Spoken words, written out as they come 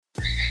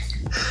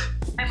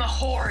I'm a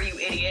whore, you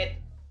idiot.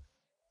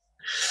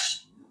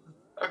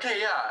 Okay,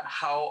 yeah.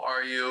 How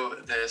are you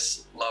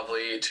this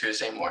lovely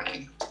Tuesday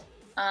morning?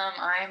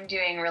 I'm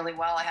doing really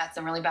well. I had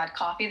some really bad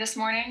coffee this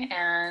morning,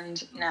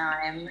 and now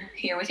I'm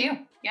here with you.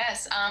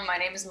 Yes, my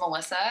name is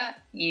Melissa.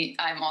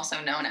 I'm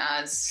also known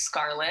as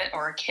Scarlet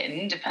or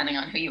Kitten, depending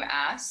on who you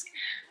ask.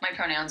 My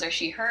pronouns are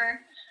she, her.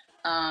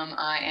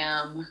 I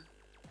am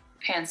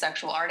a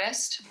pansexual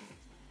artist.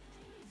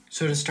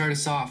 So to start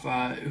us off,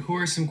 who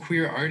are some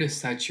queer artists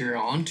that you're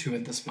onto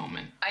at this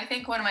moment? I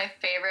think two of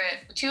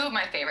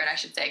my favorite, I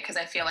should say, because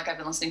I feel like I've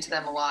been listening to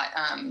them a lot.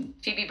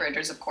 Phoebe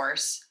Bridgers, of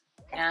course,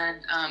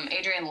 and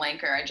Adrienne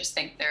Lenker. I just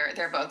think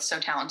they're both so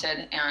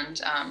talented,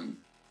 and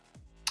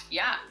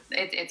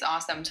it's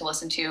awesome to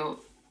listen to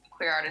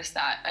queer artists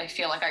that I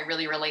feel like I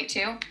really relate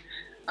to.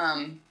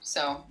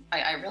 So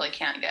I really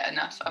can't get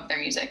enough of their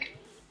music.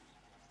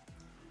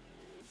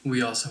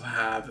 We also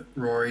have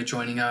Rory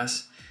joining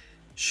us.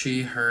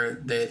 She,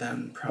 her, they,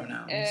 them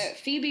pronouns.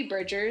 Phoebe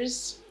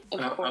Bridgers,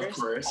 of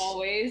course.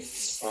 Always.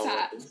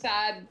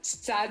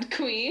 Sad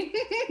queen.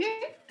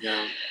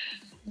 Yeah.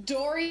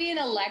 Dorian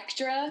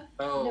Electra.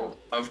 Oh, no.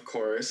 Of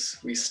course.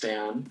 We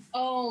stan.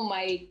 Oh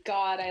my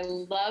God, I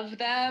love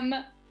them.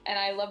 And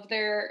I love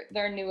their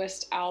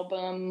newest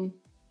album.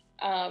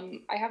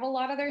 I have a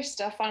lot of their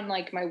stuff on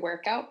like my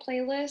workout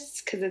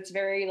playlists because it's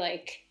very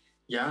like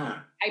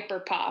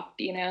hyper pop,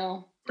 you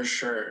know? For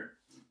sure.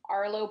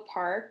 Arlo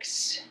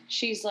Parks.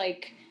 She's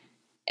like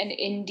an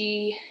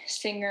indie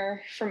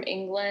singer from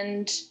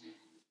England.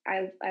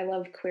 I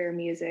love queer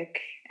music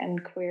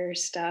and queer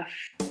stuff.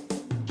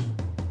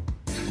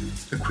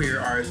 The queer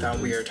art that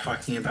we are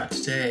talking about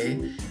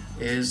today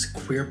is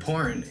queer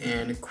porn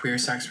and queer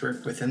sex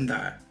work within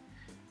that.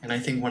 And I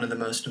think one of the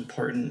most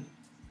important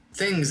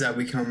things that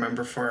we can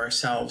remember for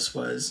ourselves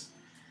was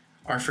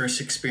our first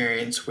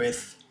experience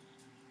with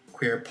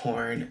queer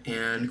porn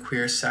and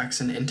queer sex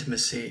and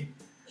intimacy.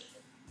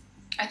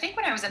 I think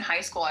when I was in high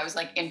school, I was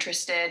like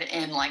interested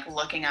in like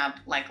looking up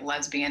like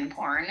lesbian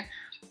porn,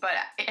 but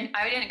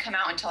I didn't come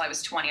out until I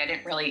was 20. I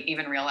didn't really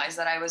even realize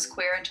that I was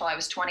queer until I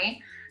was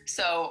 20.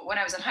 So when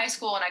I was in high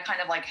school and I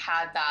kind of like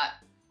had that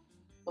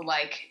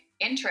like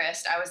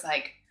interest, I was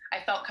like,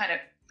 I felt kind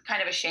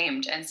of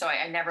ashamed. And so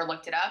I never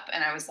looked it up,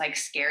 and I was like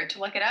scared to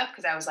look it up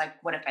because I was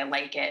like, what if I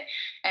like it?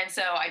 And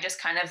so I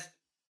just kind of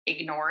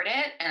ignored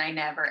it, and I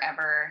never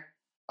ever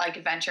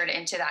like ventured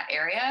into that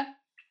area.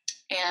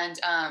 And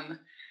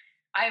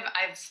I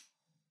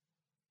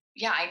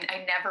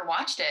never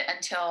watched it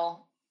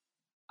until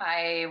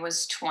I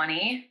was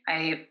 20.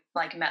 I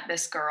like met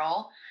this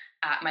girl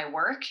at my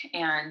work,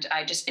 and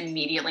I just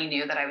immediately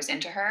knew that I was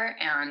into her.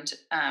 And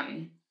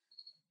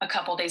a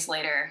couple days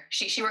later,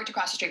 she worked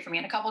across the street from me,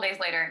 and a couple days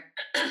later,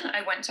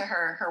 I went to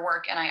her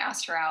work and I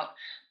asked her out,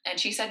 and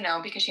she said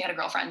no because she had a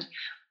girlfriend.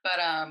 But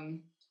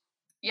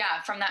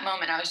from that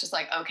moment, I was just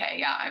like, okay,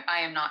 yeah, I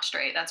am not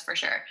straight, that's for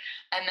sure.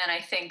 And then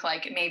I think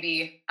like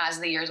maybe as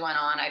the years went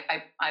on,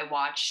 I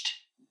watched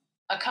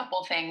a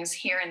couple things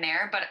here and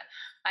there, but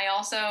I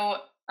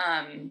also,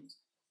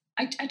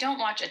 I don't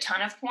watch a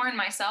ton of porn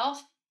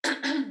myself.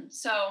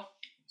 So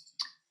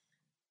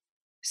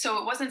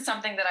it wasn't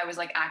something that I was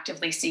like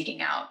actively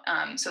seeking out.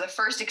 So the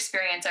first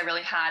experience I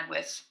really had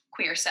with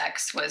queer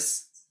sex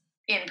was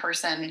in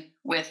person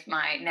with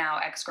my now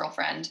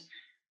ex-girlfriend.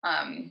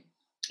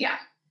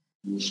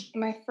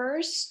 My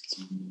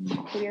first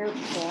queer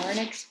porn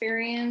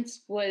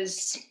experience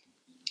was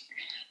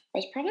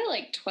probably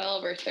like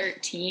 12 or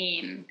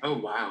 13. Oh,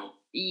 wow.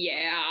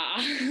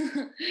 Yeah.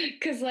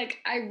 Because like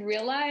I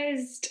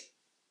realized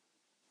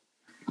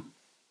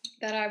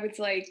that I was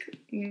like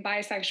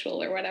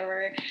bisexual or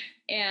whatever.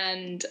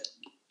 And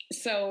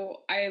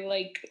so I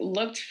like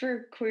looked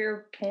for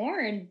queer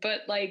porn,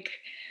 but like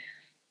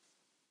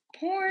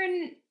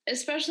porn,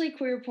 especially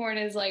queer porn,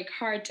 is like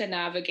hard to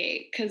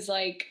navigate because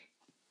like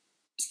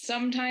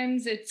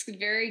sometimes it's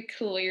very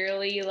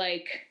clearly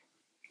like,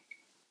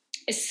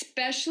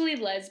 especially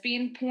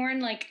lesbian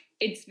porn, like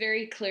it's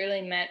very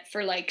clearly meant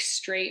for like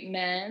straight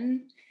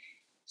men.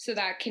 So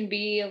that can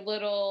be a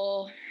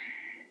little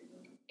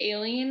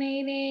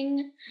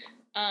alienating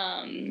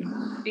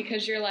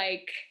because you're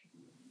like,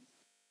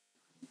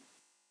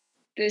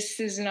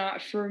 this is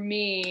not for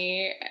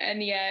me.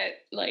 And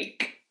yet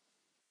like,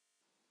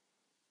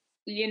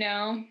 you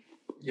know?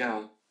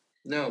 Yeah,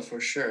 no, for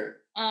sure.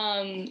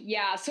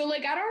 So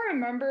like I don't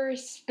remember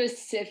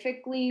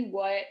specifically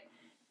what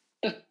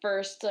the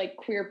first like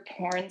queer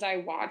porns I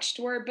watched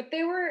were, but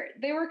they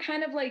were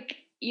kind of like,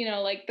 you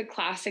know, like the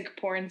classic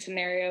porn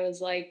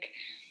scenarios, like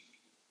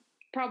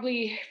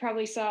probably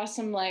saw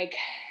some like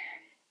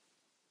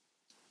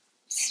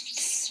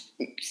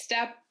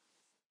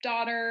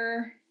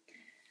stepdaughter,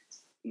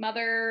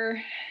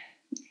 mother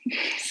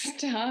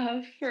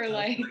stuff, or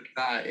like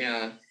that,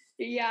 yeah.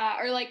 Yeah,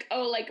 or like,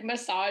 like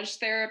massage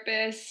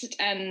therapist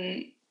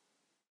and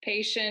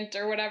patient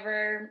or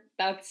whatever.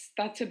 That's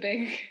a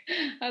big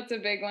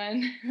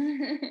one.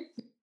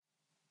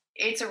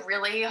 It's a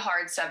really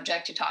hard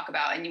subject to talk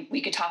about, and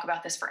we could talk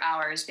about this for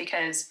hours,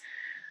 because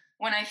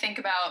when I think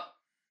about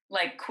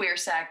like queer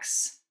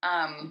sex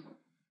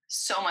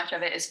so much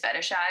of it is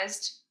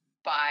fetishized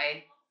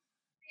by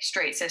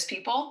straight cis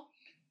people.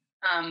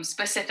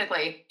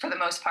 Specifically, for the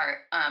most part,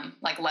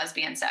 like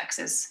lesbian sex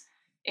is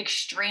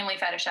extremely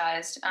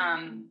fetishized.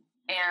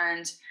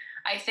 And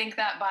I think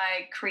that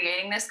by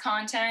creating this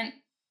content,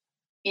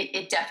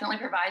 it definitely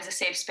provides a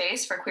safe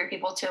space for queer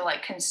people to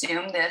like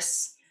consume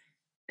this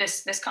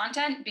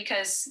content.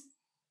 Because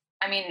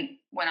I mean,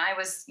 when I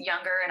was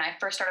younger and I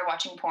first started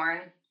watching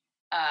porn,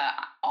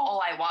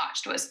 all I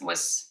watched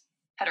was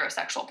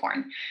heterosexual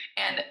porn,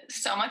 and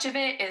so much of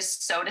it is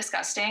so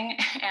disgusting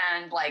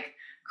and like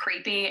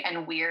creepy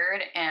and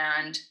weird,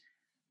 and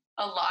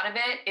a lot of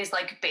it is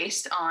like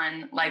based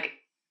on like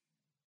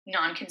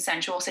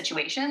non-consensual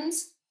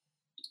situations.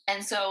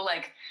 And so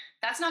like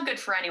that's not good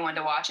for anyone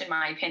to watch, in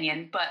my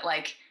opinion, but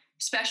like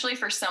especially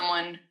for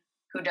someone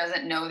who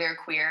doesn't know they're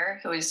queer,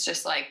 who is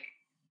just like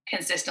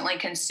consistently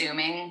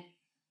consuming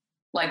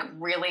like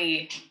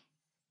really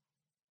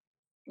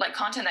like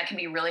content that can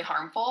be really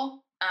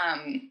harmful.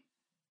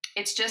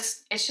 It's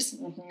just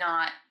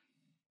not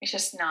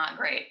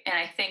great. And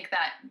I think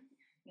that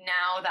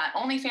now that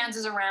OnlyFans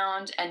is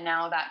around, and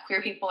now that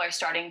queer people are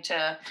starting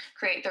to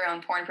create their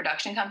own porn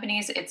production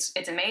companies, it's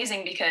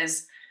amazing,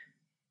 because,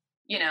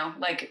 you know,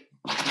 like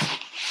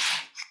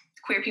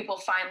queer people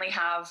finally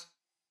have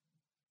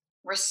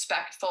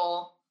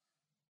respectful,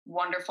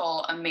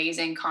 wonderful,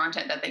 amazing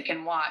content that they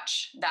can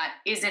watch that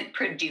isn't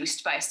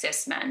produced by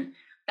cis men,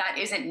 that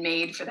isn't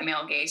made for the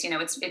male gaze. You know,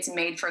 it's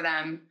made for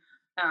them,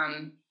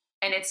 and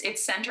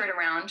it's centered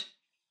around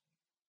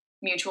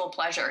mutual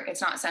pleasure.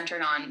 It's not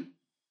centered on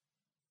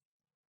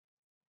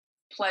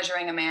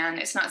pleasuring a man.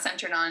 It's not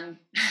centered on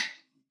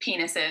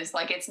penises.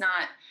 Like it's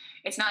not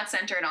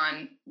centered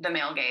on the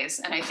male gaze.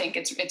 And I think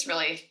it's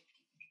really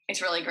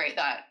great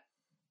that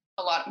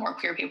a lot more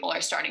queer people are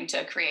starting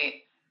to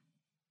create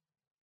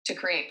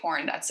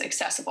porn that's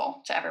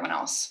accessible to everyone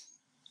else.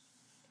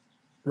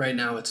 Right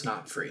now it's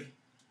not free.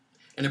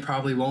 And it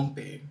probably won't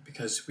be,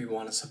 because we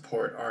want to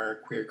support our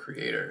queer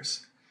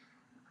creators.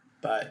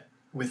 But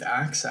with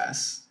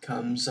access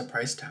comes a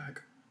price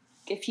tag.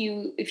 If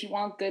you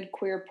want good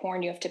queer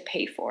porn, you have to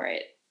pay for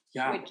it.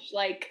 Yeah. Which,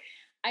 like,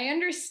 I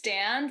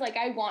understand. Like,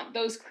 I want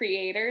those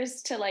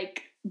creators to,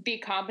 like, be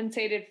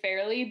compensated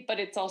fairly, but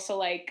it's also,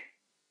 like...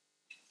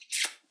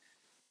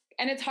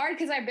 And it's hard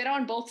because I've been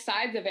on both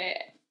sides of it.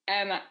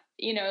 And,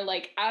 you know,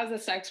 like, as a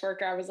sex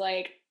worker, I was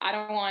like, I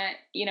don't want,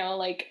 you know,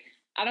 like...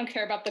 I don't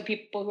care about the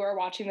people who are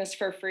watching this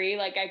for free.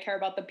 Like, I care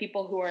about the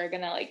people who are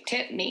going to, like,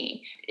 tip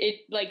me.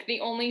 It, like,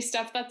 the only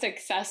stuff that's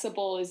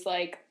accessible is,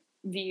 like,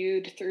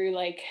 viewed through,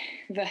 like,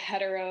 the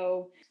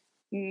hetero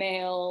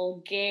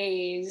male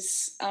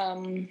gaze. A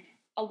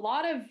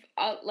lot of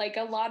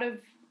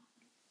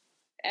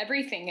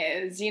everything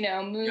is, you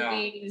know,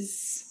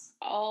 movies,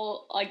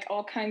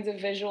 all kinds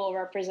of visual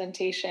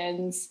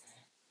representations.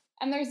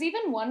 And there's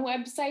even one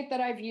website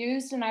that I've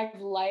used and I've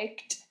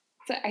liked.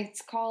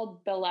 It's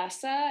called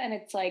Bellesa, and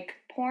it's like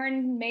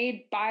porn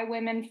made by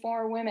women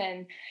for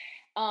women.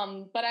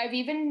 But I've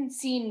even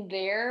seen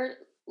their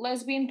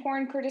lesbian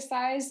porn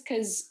criticized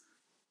because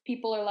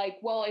people are like,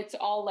 well, it's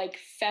all like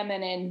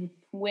feminine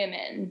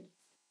women,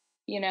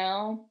 you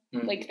know?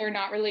 Mm-hmm. Like they're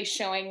not really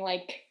showing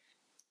like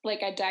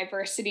a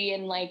diversity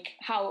in like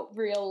how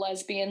real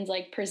lesbians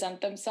like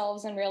present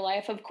themselves in real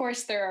life. Of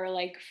course there are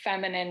like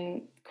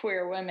feminine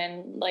queer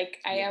women, like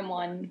I am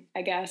one,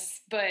 I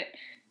guess, but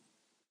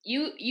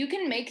you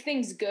can make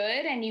things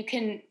good, and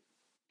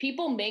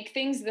people make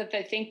things that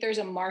they think there's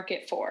a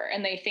market for,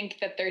 and they think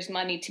that there's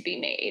money to be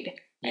made.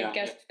 Yeah. I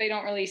guess they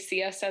don't really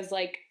see us as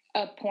like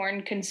a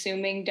porn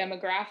consuming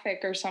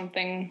demographic or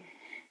something.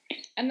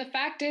 And the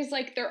fact is,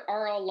 like, there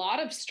are a lot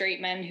of straight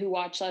men who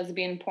watch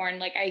lesbian porn.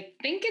 Like, I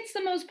think it's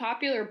the most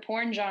popular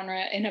porn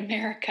genre in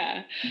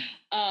America.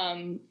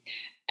 And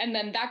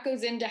then that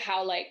goes into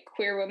how like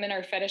queer women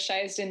are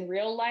fetishized in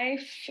real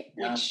life,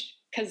 which,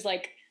 because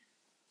like,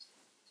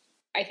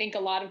 I think a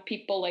lot of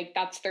people, like,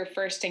 that's their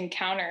first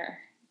encounter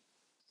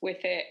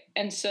with it.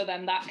 And so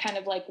then that kind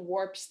of, like,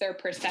 warps their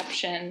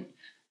perception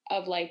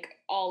of, like,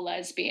 all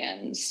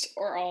lesbians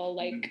or all,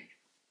 like,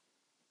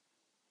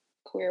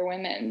 queer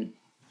women.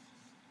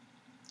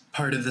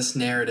 Part of this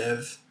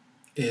narrative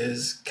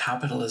is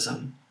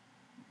capitalism.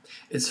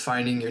 It's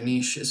finding your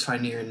niche, it's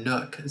finding your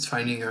nook, it's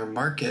finding your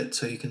market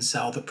so you can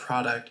sell the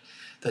product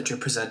that you're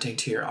presenting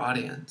to your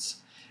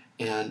audience.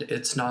 And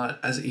it's not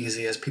as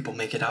easy as people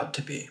make it out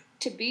to be.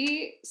 To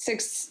be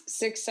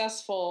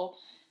successful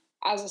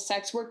as a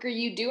sex worker,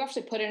 you do have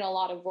to put in a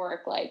lot of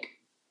work. Like,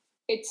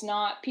 it's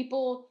not,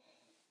 people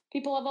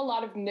have a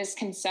lot of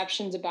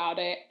misconceptions about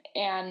it.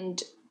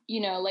 And,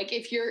 you know, like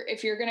if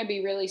you're going to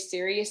be really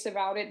serious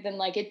about it, then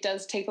like it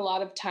does take a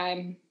lot of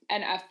time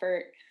and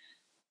effort,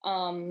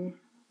 and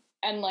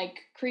like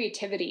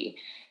creativity.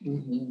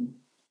 Mm-hmm.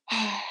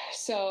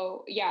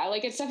 So yeah,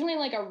 like it's definitely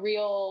like a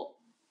real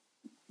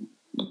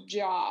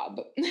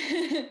job,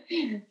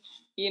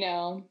 you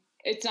know.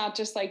 It's not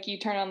just like you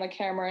turn on the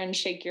camera and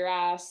shake your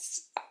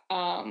ass,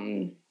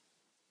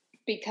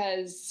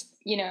 because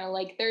you know,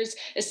 like there's,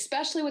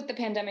 especially with the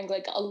pandemic,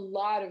 like a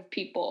lot of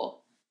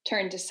people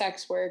turned to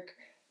sex work.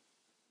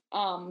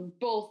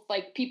 Both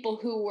like people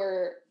who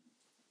were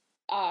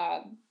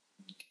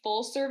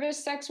full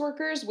service sex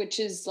workers, which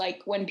is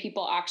like when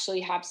people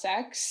actually have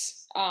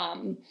sex.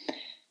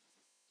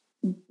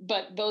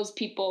 But those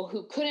people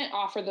who couldn't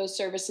offer those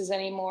services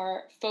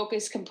anymore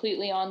focus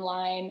completely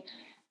online.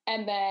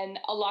 And then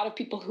a lot of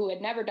people who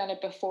had never done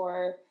it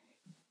before,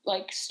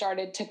 like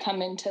started to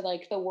come into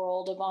like the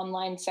world of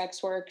online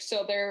sex work.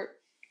 So they're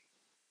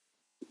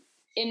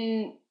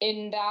in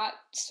that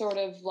sort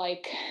of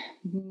like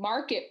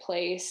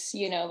marketplace,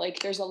 you know, like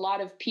there's a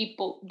lot of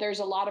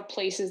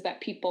places that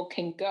people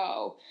can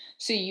go.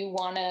 So you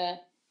want to,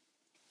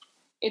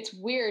 it's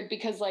weird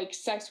because like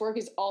sex work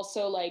is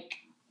also like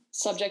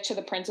subject to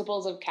the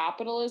principles of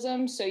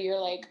capitalism. So you're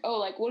like, oh,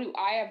 like what do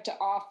I have to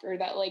offer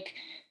that like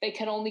they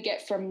can only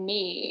get from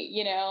me,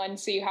 you know? And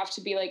so you have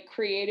to be like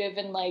creative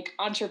and like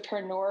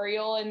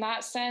entrepreneurial in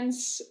that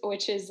sense,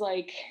 which is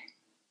like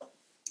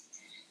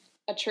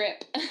a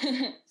trip.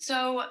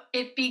 So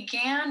it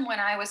began when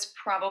I was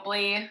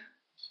probably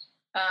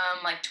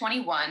like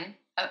 21.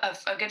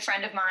 A good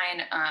friend of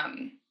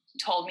mine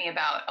told me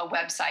about a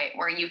website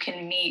where you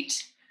can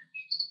meet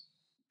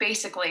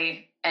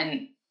basically,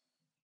 and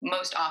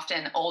most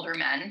often older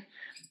men,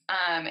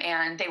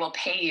 and they will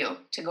pay you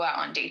to go out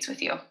on dates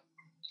with you.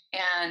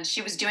 And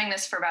she was doing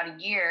this for about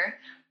a year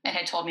and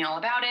had told me all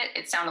about it.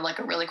 It sounded like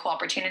a really cool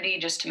opportunity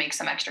just to make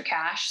some extra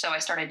cash. So I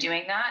started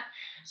doing that.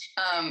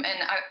 And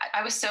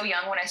I was so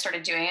young when I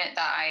started doing it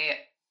that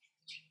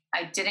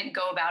I didn't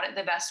go about it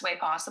the best way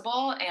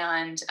possible.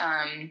 And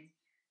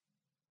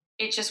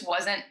it just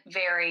wasn't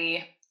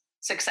very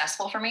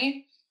successful for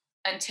me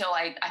until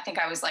I think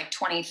I was like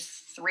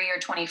 23 or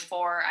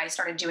 24. I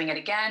started doing it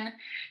again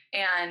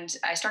and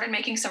I started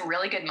making some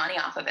really good money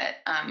off of it.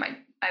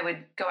 I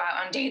would go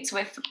out on dates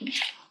with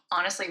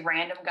honestly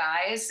random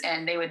guys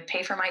and they would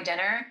pay for my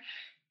dinner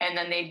and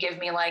then they'd give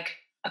me like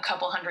a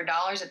couple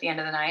 $100 at the end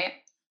of the night.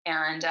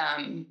 And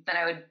then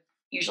I would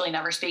usually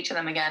never speak to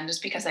them again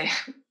just because I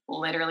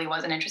literally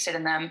wasn't interested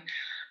in them.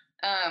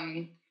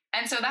 And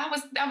so that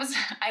was,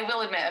 I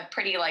will admit, a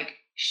pretty like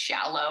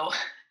shallow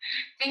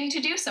thing to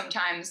do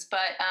sometimes. But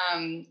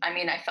I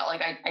mean, I felt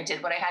like I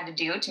did what I had to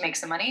do to make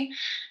some money.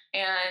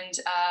 And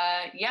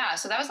yeah,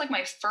 so that was like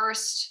my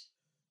first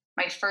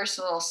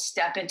little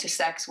step into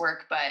sex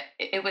work, but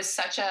it was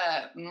such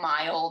a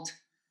mild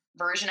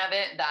version of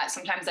it that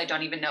sometimes I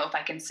don't even know if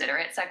I consider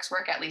it sex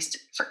work, at least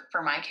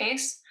for my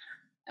case.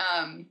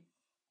 And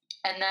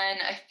then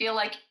I feel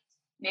like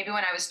maybe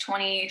when I was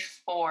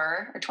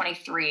 24 or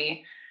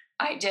 23,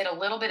 I did a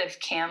little bit of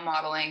cam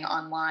modeling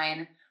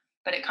online,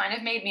 but it kind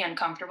of made me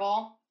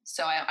uncomfortable.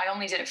 So I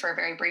only did it for a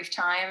very brief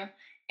time.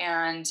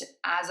 And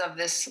as of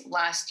this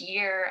last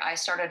year, I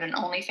started an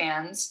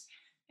OnlyFans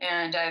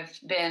and I've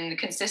been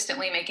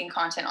consistently making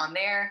content on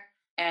there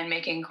and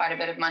making quite a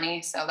bit of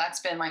money. So that's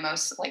been my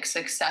most like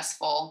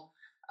successful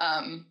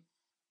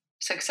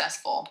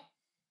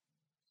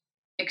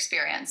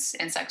experience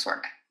in sex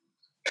work.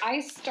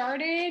 I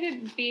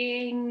started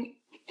being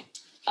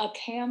a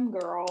cam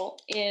girl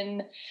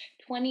in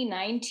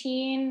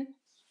 2019,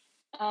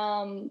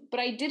 but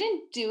I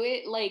didn't do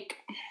it like,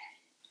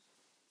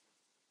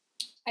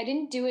 I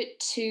didn't do it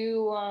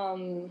too,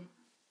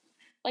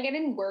 like I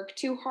didn't work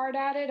too hard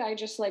at it. I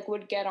just like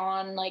would get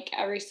on like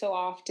every so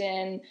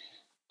often.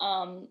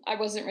 I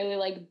wasn't really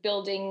like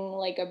building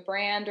like a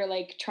brand or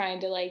like trying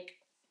to like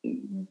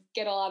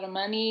get a lot of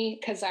money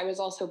because I was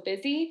also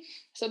busy.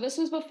 So this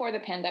was before the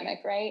pandemic,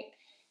 right?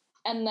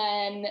 And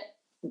then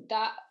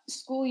that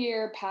school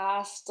year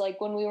passed,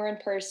 like when we were in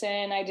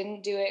person, I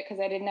didn't do it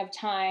because I didn't have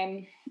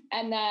time.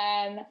 And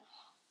then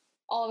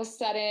all of a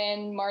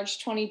sudden, March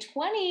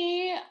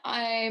 2020,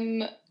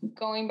 I'm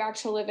going back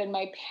to live in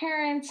my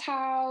parents'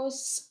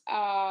 house.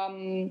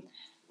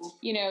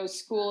 You know,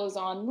 school is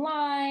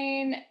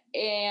online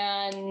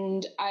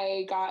and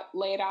I got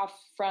laid off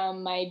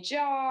from my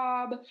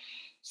job.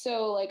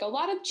 So like a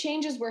lot of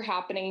changes were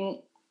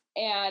happening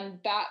and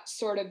that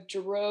sort of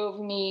drove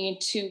me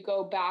to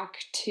go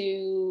back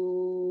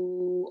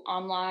to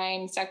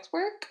online sex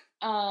work.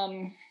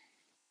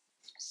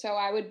 So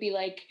I would be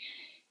like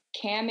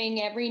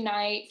camming every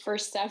night for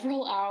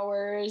several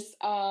hours.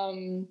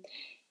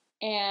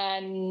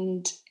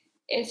 And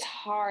it's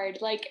hard.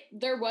 Like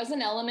there was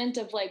an element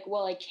of like,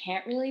 well, I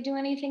can't really do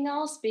anything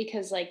else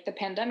because like the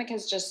pandemic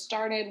has just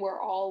started.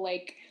 We're all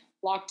like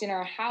locked in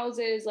our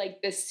houses.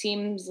 Like this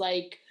seems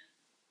like,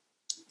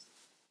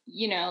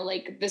 you know,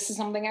 like this is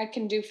something I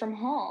can do from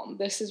home.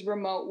 This is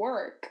remote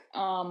work.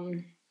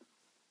 And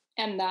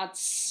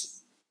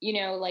that's, you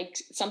know, like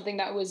something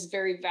that was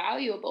very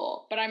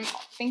valuable, but I'm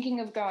thinking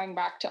of going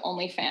back to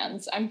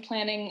OnlyFans. I'm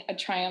planning a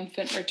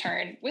triumphant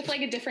return with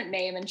like a different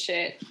name and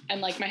shit. And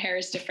like my hair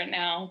is different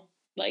now.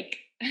 Like,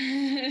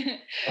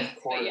 Of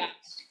course. Yeah.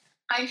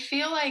 I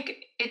feel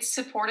like it's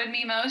supported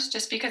me most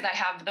just because I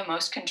have the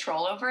most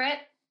control over it.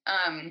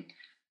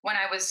 When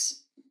I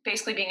was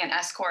basically being an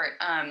escort,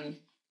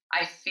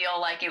 I feel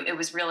like it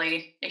was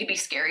really, it could be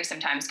scary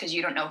sometimes because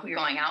you don't know who you're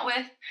going out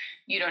with.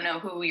 You don't know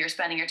who you're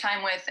spending your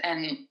time with.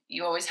 And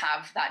you always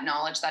have that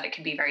knowledge that it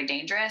can be very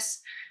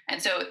dangerous.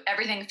 And so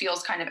everything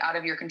feels kind of out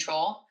of your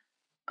control.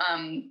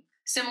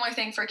 Similar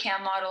thing for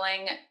cam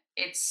modeling.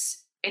 It's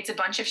a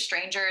bunch of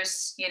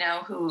strangers, you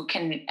know, who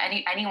can,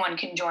 anyone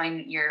can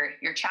join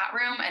your chat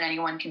room and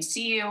anyone can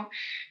see you.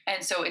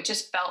 And so it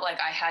just felt like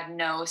I had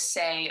no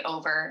say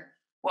over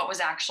what was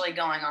actually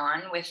going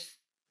on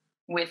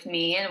with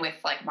me and with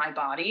like my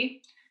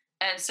body.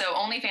 And so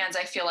OnlyFans,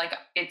 I feel like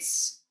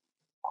it's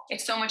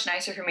so much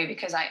nicer for me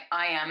because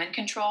I am in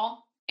control.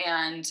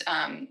 And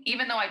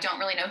even though I don't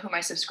really know who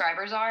my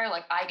subscribers are,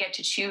 like I get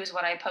to choose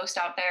what I post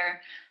out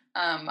there.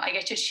 I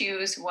get to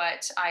choose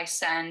what I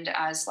send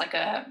as like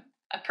a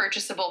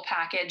purchasable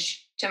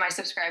package to my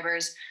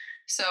subscribers.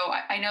 So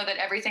I know that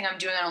everything I'm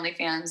doing on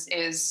OnlyFans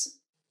is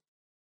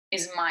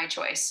my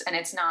choice and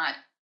it's not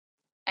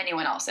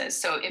anyone else's.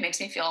 So it makes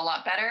me feel a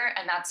lot better.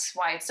 And that's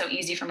why it's so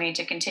easy for me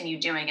to continue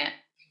doing it.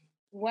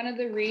 One of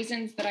the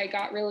reasons that I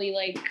got really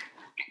like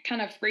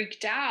kind of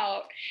freaked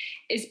out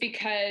is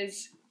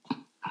because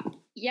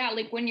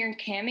like when you're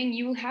camming,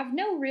 you have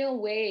no real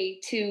way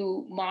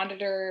to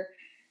monitor,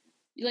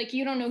 like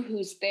you don't know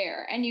who's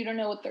there and you don't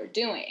know what they're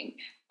doing.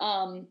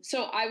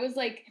 So I would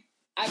like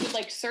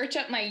search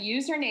up my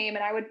username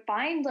and I would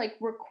find like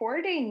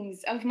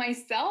recordings of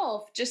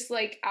myself just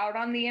like out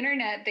on the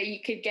internet that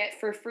you could get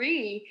for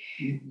free.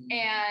 Mm-hmm.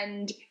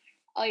 And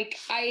like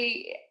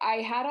I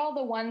had all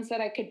the ones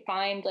that I could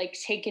find like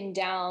taken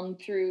down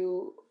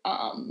through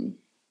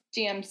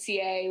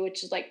DMCA,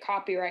 which is like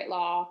copyright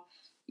law.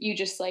 You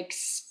just like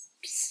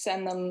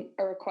send them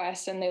a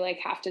request and they like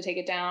have to take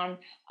it down.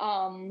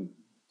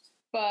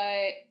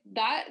 But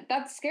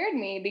that scared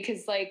me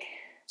because like,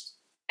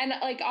 and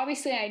like,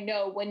 obviously I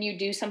know when you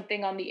do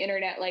something on the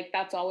internet, like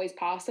that's always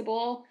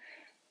possible.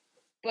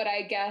 But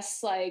I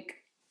guess like,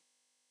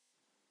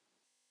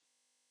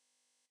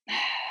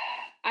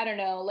 I don't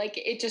know, like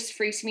it just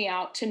freaks me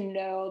out to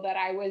know that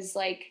I was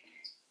like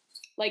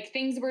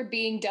things were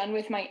being done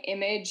with my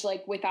image,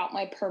 like without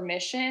my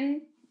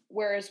permission.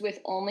 Whereas with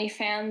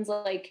OnlyFans,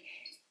 like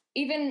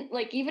even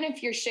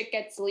if your shit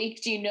gets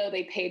leaked, you know,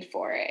 they paid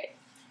for it.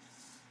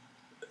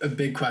 A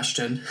big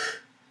question.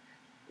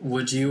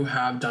 Would you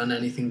have done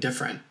anything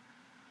different?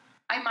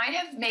 I might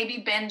have maybe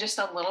been just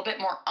a little bit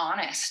more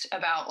honest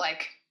about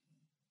like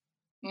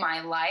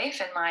my life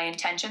and my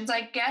intentions,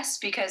 I guess,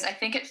 because I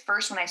think at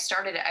first when I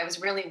started it, I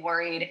was really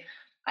worried.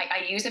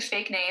 I use a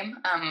fake name.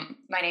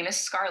 My name is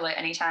Scarlett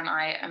anytime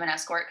I am an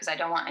escort because I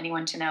don't want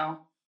anyone to know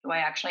who I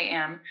actually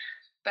am.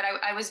 But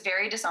I was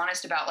very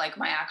dishonest about like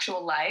my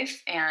actual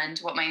life and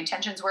what my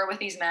intentions were with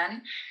these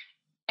men.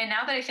 And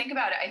now that I think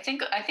about it,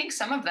 I think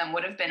some of them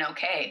would have been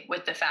okay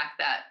with the fact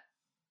that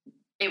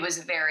it was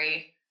a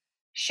very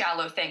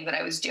shallow thing that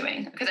I was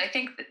doing, because I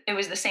think it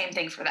was the same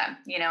thing for them.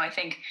 You know, I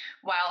think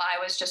while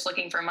I was just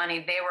looking for money,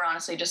 they were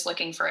honestly just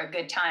looking for a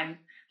good time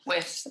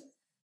with,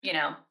 you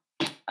know,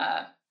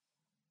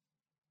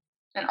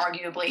 an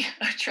arguably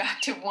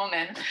attractive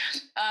woman.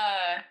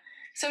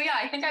 So yeah,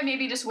 I think I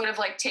maybe just would have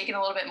like taken a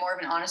little bit more of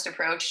an honest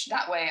approach.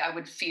 That way I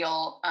would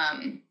feel,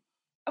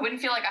 I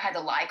wouldn't feel like I had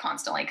to lie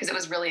constantly, because it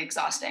was really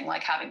exhausting,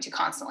 like having to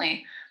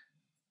constantly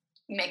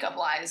make up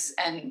lies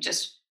and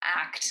just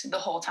act the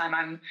whole time.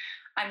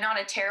 I'm not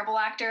a terrible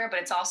actor, but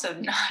it's also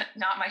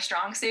not my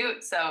strong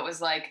suit. So it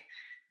was like,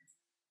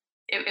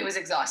 it was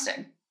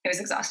exhausting. It was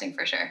exhausting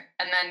for sure.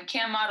 And then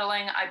cam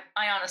modeling,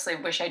 I honestly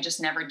wish I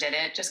just never did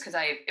it, just because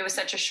it was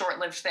such a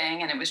short-lived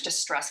thing and it was just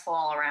stressful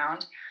all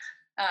around.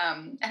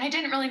 And I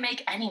didn't really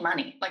make any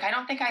money. Like, I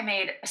don't think I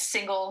made a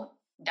single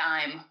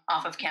dime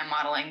off of cam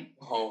modeling.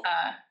 Oh.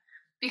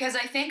 Because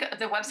I think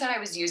the website I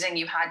was using,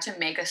 you had to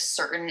make a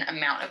certain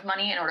amount of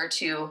money in order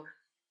to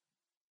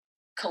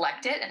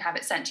collect it and have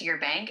it sent to your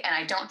bank. And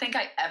I don't think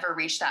I ever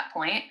reached that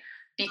point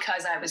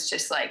because I was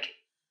just like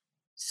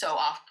so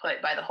off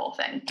put by the whole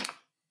thing.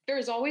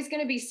 There's always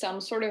going to be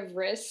some sort of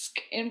risk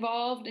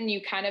involved, and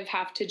you kind of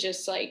have to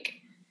just like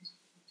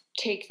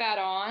take that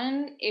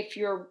on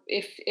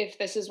if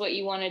this is what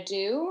you want to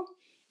do.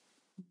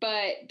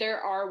 But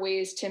there are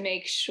ways to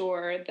make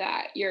sure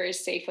that you're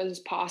as safe as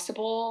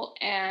possible.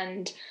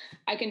 And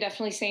I can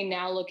definitely say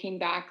now, looking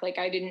back, like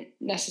I didn't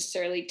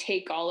necessarily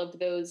take all of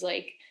those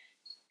like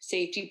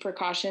safety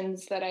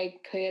precautions that I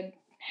could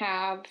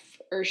have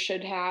or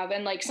should have.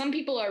 And like some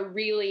people are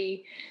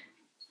really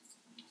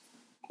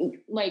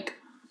like,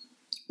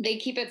 they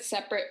keep it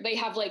separate. They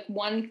have like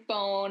one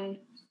phone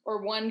or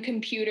one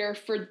computer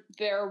for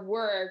their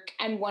work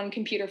and one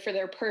computer for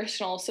their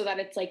personal, so that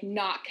it's like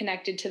not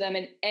connected to them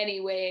in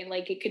any way. And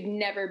like, it could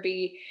never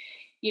be,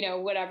 you know,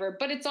 whatever,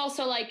 but it's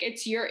also like,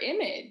 it's your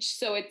image.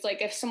 So it's like,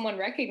 if someone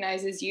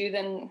recognizes you,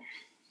 then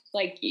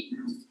like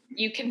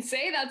you can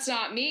say that's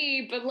not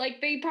me, but like,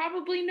 they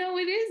probably know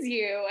it is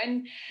you.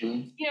 And,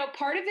 you know,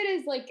 part of it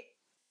is like,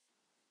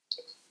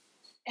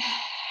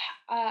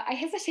 I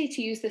hesitate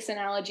to use this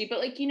analogy, but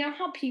like, you know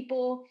how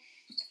people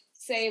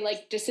say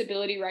like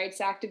disability rights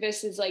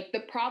activists is like, the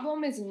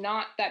problem is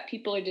not that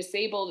people are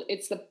disabled.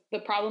 It's the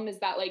problem is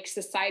that like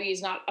society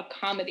is not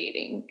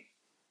accommodating.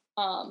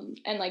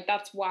 And like,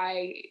 that's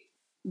why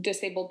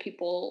disabled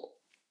people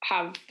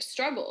have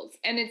struggles.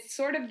 And it's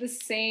sort of the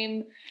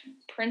same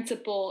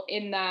principle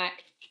in that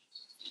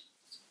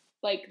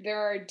like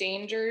there are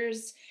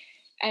dangers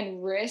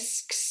and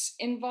risks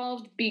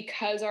involved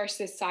because our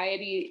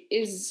society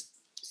is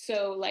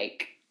so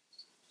like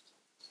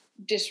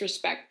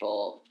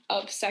disrespectful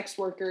of sex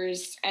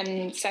workers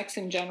and sex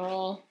in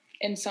general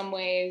in some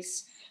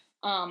ways.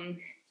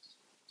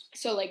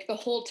 So like the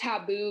whole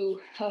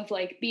taboo of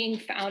like being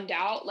found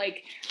out,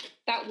 like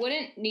that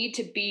wouldn't need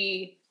to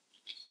be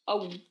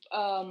a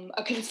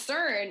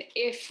concern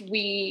if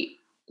we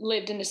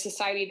lived in a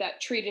society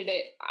that treated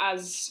it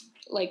as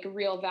like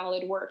real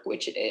valid work,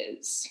 which it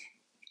is.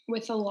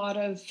 With a lot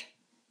of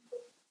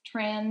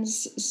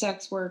trans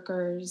sex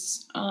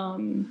workers,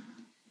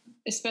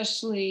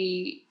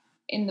 especially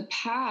in the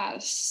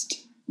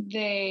past,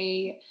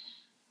 they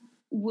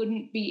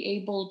wouldn't be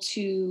able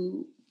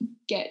to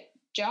get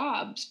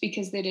jobs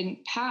because they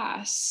didn't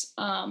pass.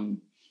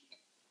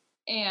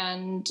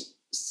 And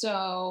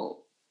so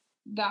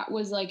that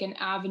was like an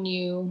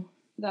avenue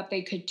that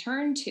they could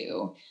turn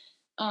to.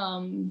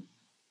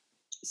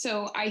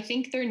 So I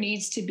think there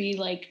needs to be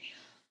like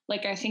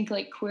I think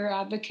like queer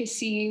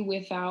advocacy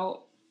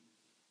without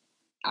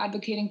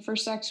advocating for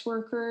sex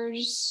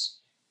workers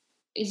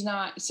is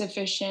not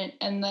sufficient.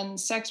 And then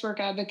sex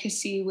work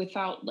advocacy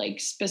without like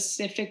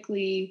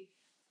specifically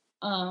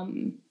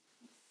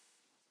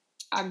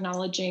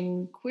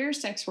acknowledging queer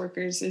sex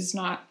workers is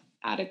not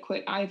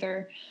adequate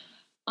either.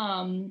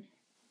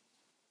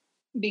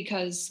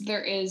 Because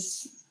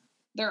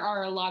there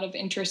are a lot of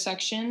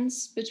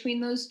intersections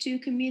between those two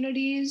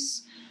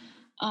communities.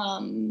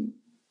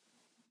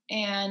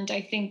 And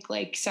I think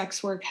like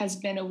sex work has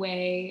been a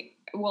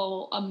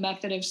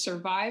method of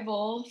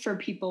survival for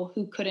people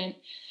who couldn't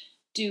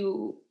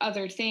do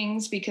other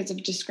things because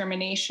of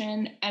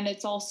discrimination. And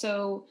it's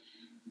also,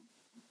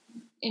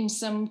 in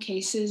some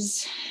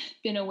cases,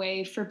 been a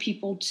way for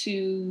people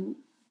to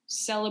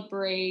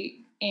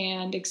celebrate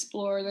and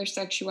explore their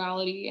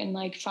sexuality and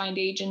like find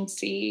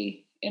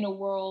agency in a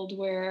world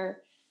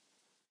where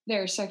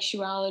their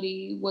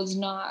sexuality was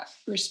not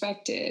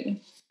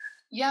respected.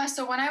 Yeah,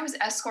 so when I was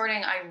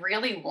escorting, I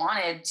really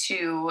wanted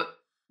to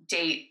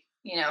date,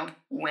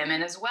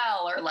 women as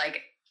well, or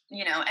like,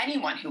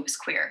 anyone who was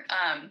queer.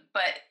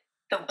 But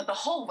the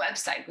whole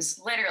website was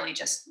literally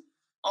just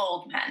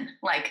old men,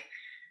 like,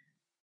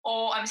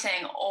 I'm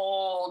saying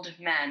old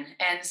men.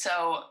 And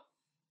so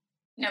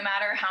no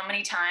matter how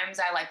many times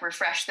I like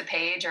refreshed the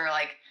page or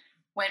like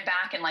went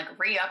back and like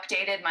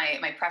re-updated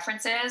my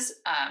preferences,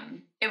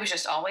 it was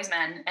just always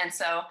men. And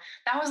so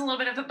that was a little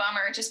bit of a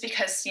bummer just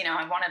because,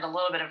 I wanted a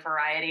little bit of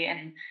variety.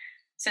 And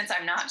since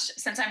I'm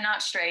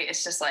not straight,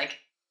 it's just like,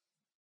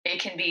 it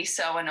can be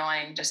so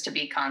annoying just to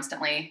be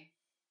constantly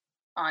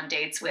on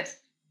dates with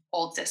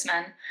old cis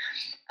men.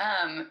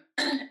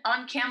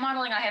 On cam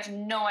modeling, I have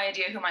no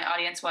idea who my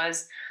audience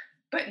was,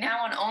 but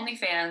now on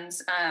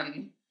OnlyFans,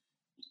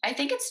 I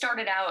think it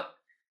started out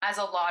as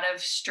a lot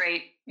of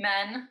straight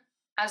men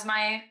as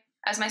my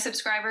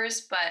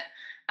subscribers, but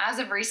as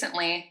of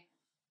recently,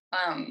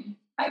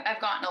 I've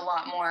gotten a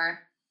lot more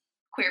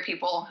queer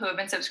people who have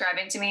been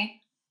subscribing to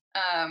me.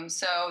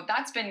 So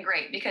that's been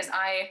great because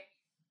I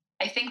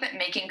think that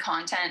making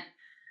content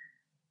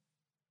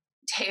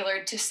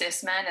tailored to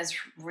cis men is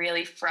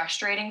really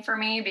frustrating for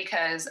me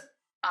because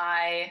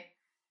I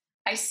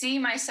see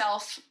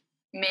myself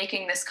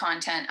making this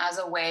content as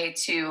a way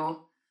to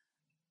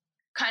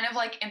kind of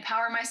like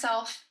empower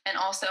myself and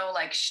also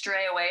like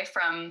stray away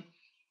from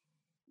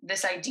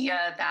this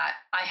idea that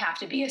I have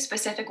to be a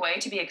specific way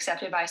to be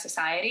accepted by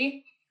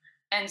society.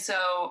 And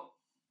so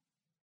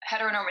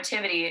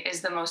heteronormativity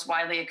is the most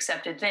widely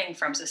accepted thing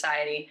from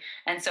society.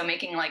 And so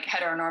making like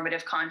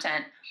heteronormative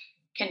content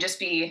can just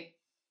be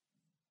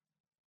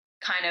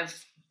kind of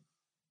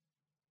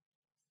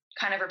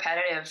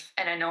repetitive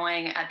and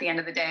annoying at the end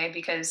of the day,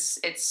 because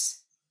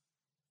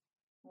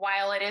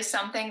while it is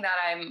something that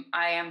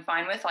I am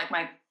fine with, like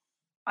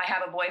I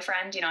have a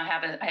boyfriend, I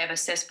have a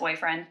cis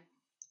boyfriend.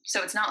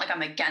 So it's not like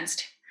I'm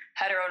against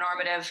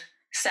heteronormative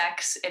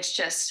sex. It's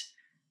just,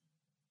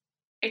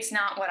 it's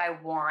not what I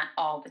want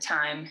all the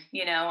time,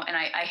 and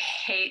I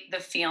hate the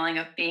feeling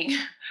of being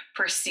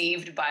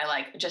perceived by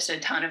like just a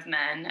ton of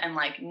men and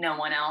like no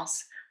one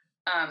else.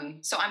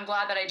 So I'm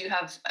glad that I do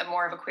have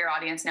more of a queer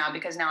audience now,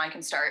 because now I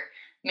can start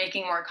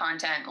making more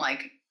content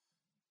like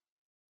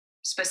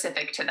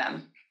specific to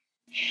them.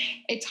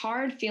 It's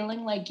hard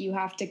feeling like you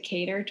have to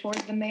cater toward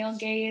the male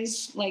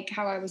gaze, like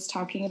how I was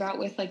talking about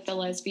with like the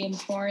lesbian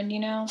porn,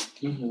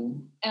 Mm-hmm.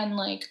 And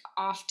like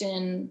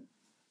often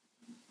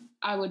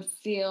I would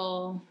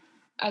feel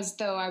as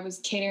though I was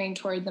catering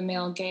toward the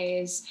male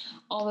gaze.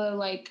 Although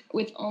like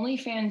with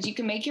OnlyFans, you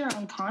can make your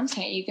own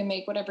content. You can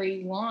make whatever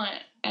you want.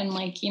 And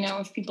like,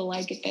 if people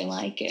like it, they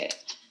like it.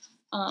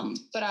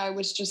 But I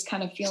was just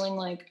kind of feeling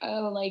like,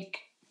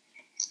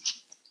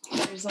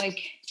 there's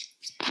like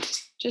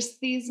just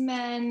these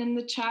men in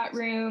the chat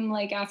room,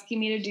 like asking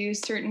me to do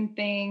certain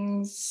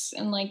things.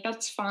 And like,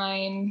 that's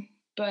fine,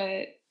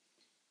 but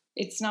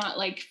it's not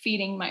like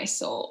feeding my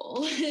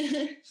soul.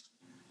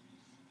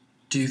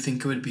 Do you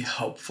think it would be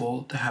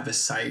helpful to have a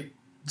site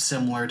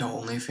similar to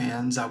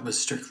OnlyFans that was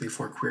strictly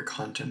for queer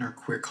content or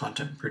queer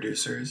content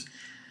producers,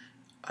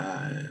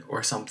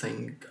 or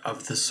something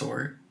of the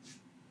sort?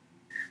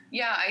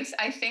 Yeah,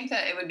 I think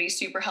that it would be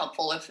super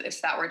helpful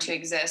if that were to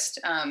exist.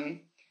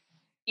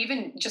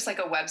 Even just like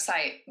a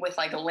website with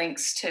like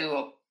links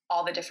to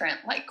all the different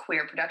like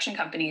queer production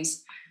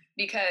companies,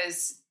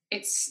 because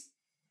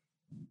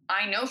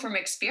I know from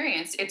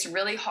experience, it's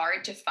really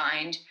hard to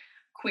find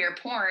queer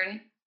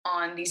porn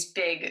on these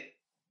big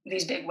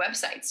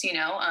websites, you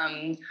know.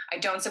 I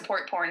don't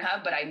support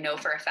Pornhub, but I know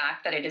for a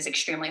fact that it is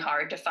extremely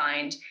hard to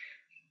find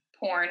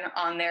porn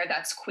on there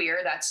that's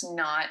queer, that's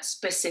not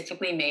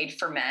specifically made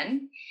for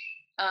men.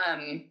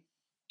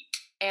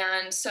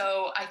 And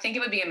so I think it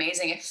would be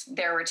amazing if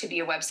there were to be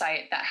a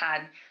website that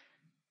had,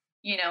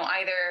 you know,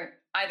 either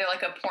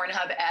like a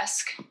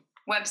Pornhub-esque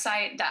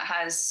website that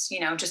has, you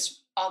know,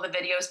 just all the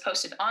videos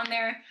posted on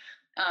there,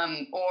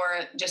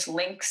 or just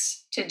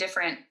links to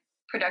different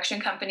production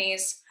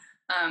companies.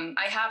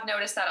 I have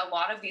noticed that a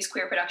lot of these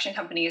queer production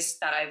companies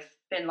that I've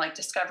been like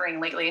discovering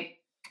lately,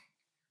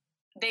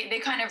 they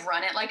kind of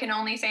run it like an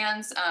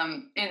OnlyFans,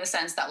 in the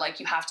sense that like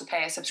you have to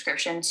pay a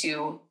subscription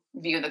to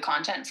view the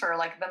content for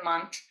like the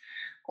month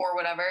or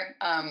whatever.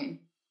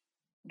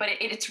 But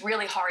it's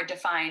really hard to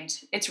find.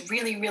 It's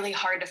really, really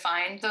hard to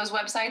find those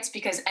websites,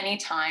 because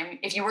anytime,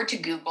 if you were to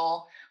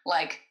Google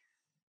like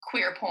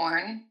queer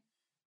porn,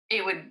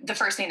 the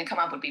first thing to come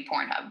up would be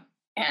Pornhub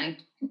and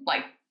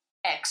like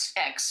X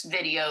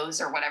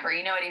videos or whatever,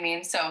 you know what I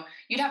mean? So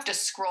you'd have to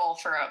scroll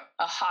for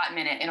a hot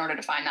minute in order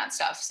to find that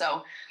stuff.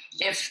 So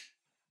if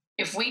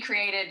we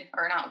created,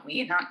 or not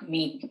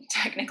me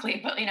technically,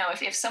 but you know,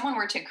 if someone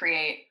were to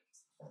create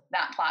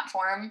that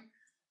platform,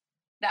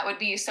 that would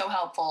be so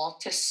helpful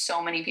to so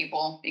many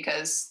people,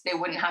 because they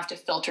wouldn't have to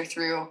filter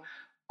through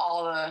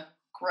all the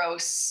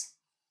gross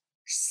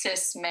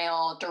cis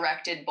male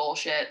directed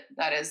bullshit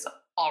that is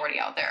already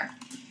out there.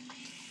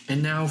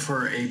 And now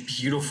for a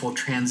beautiful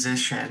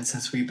transition,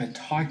 since we've been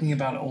talking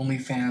about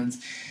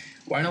OnlyFans,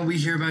 why don't we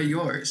hear about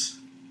yours?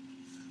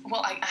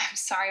 Well, I'm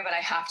sorry, but I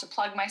have to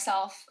plug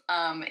myself.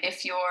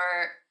 If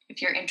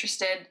you're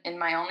interested in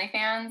my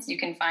OnlyFans, you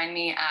can find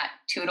me at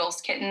Toodles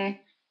Kitten,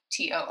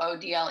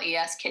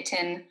 Toodles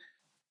Kitten.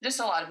 Just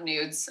a lot of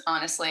nudes,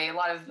 honestly. A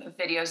lot of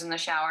videos in the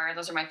shower.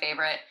 Those are my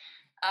favorite.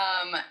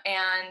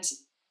 And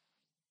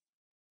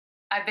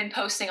I've been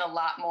posting a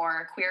lot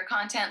more queer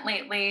content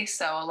lately,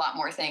 so a lot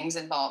more things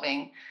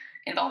involving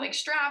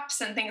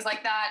straps and things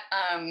like that.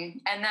 And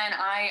then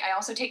I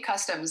also take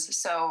customs.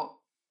 So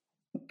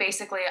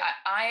basically,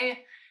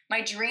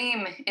 my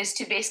dream is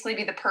to basically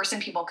be the person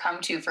people come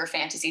to for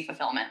fantasy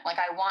fulfillment. Like,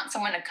 I want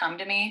someone to come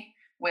to me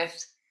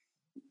with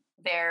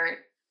their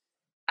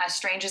as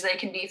strange as they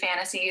can be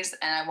fantasies,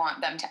 and I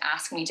want them to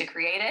ask me to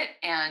create it,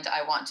 and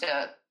I want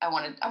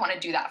to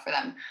do that for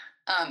them.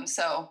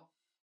 So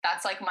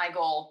that's like my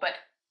goal, but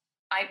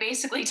I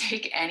basically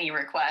take any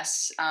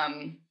requests.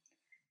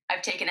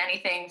 I've taken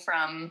anything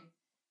from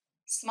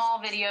small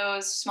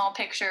videos, small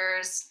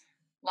pictures,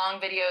 long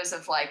videos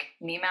of like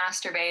me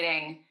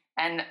masturbating.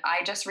 And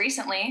I just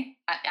recently,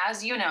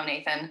 as you know,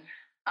 Nathan,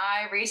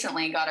 I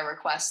recently got a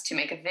request to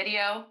make a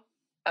video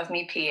of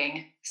me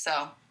peeing.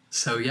 So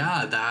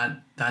yeah,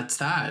 that's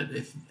that.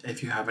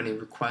 If you have any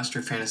request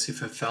or fantasy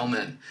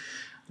fulfillment,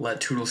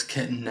 let Toodles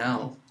Kitten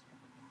know.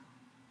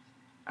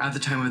 At the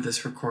time of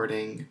this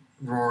recording,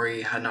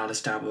 Rory had not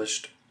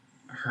established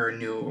her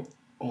new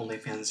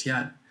OnlyFans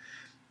yet,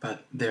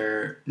 but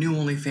their new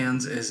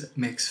OnlyFans is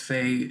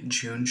MixFae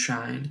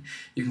Juneshine.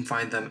 You can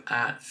find them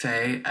at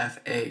Fae,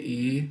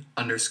 FAE_MX.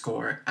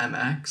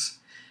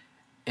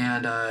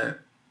 And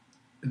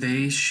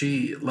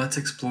let's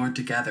explore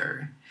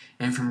together.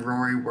 And from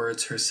Rory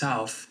words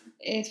herself,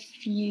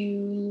 if you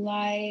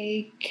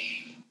like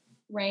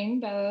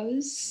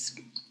rainbows,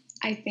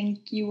 I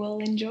think you will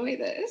enjoy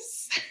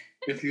this.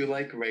 If you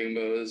like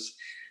rainbows,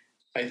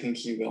 I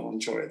think you will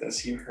enjoy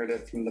this. You heard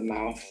it from the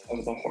mouth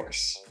of the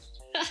horse.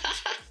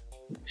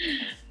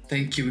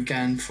 Thank you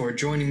again for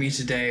joining me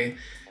today.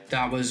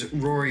 That was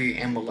Rory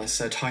and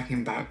Melissa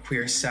talking about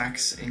queer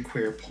sex and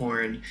queer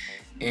porn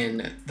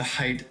in the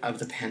height of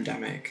the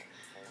pandemic.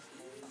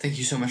 Thank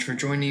you so much for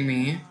joining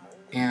me,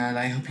 and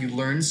I hope you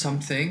learned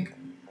something.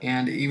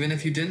 And even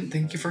if you didn't,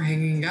 thank you for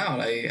hanging out.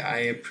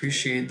 I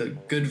appreciate the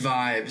good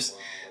vibes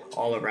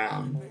all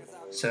around.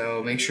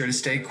 So make sure to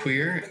stay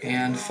queer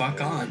and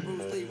fuck on.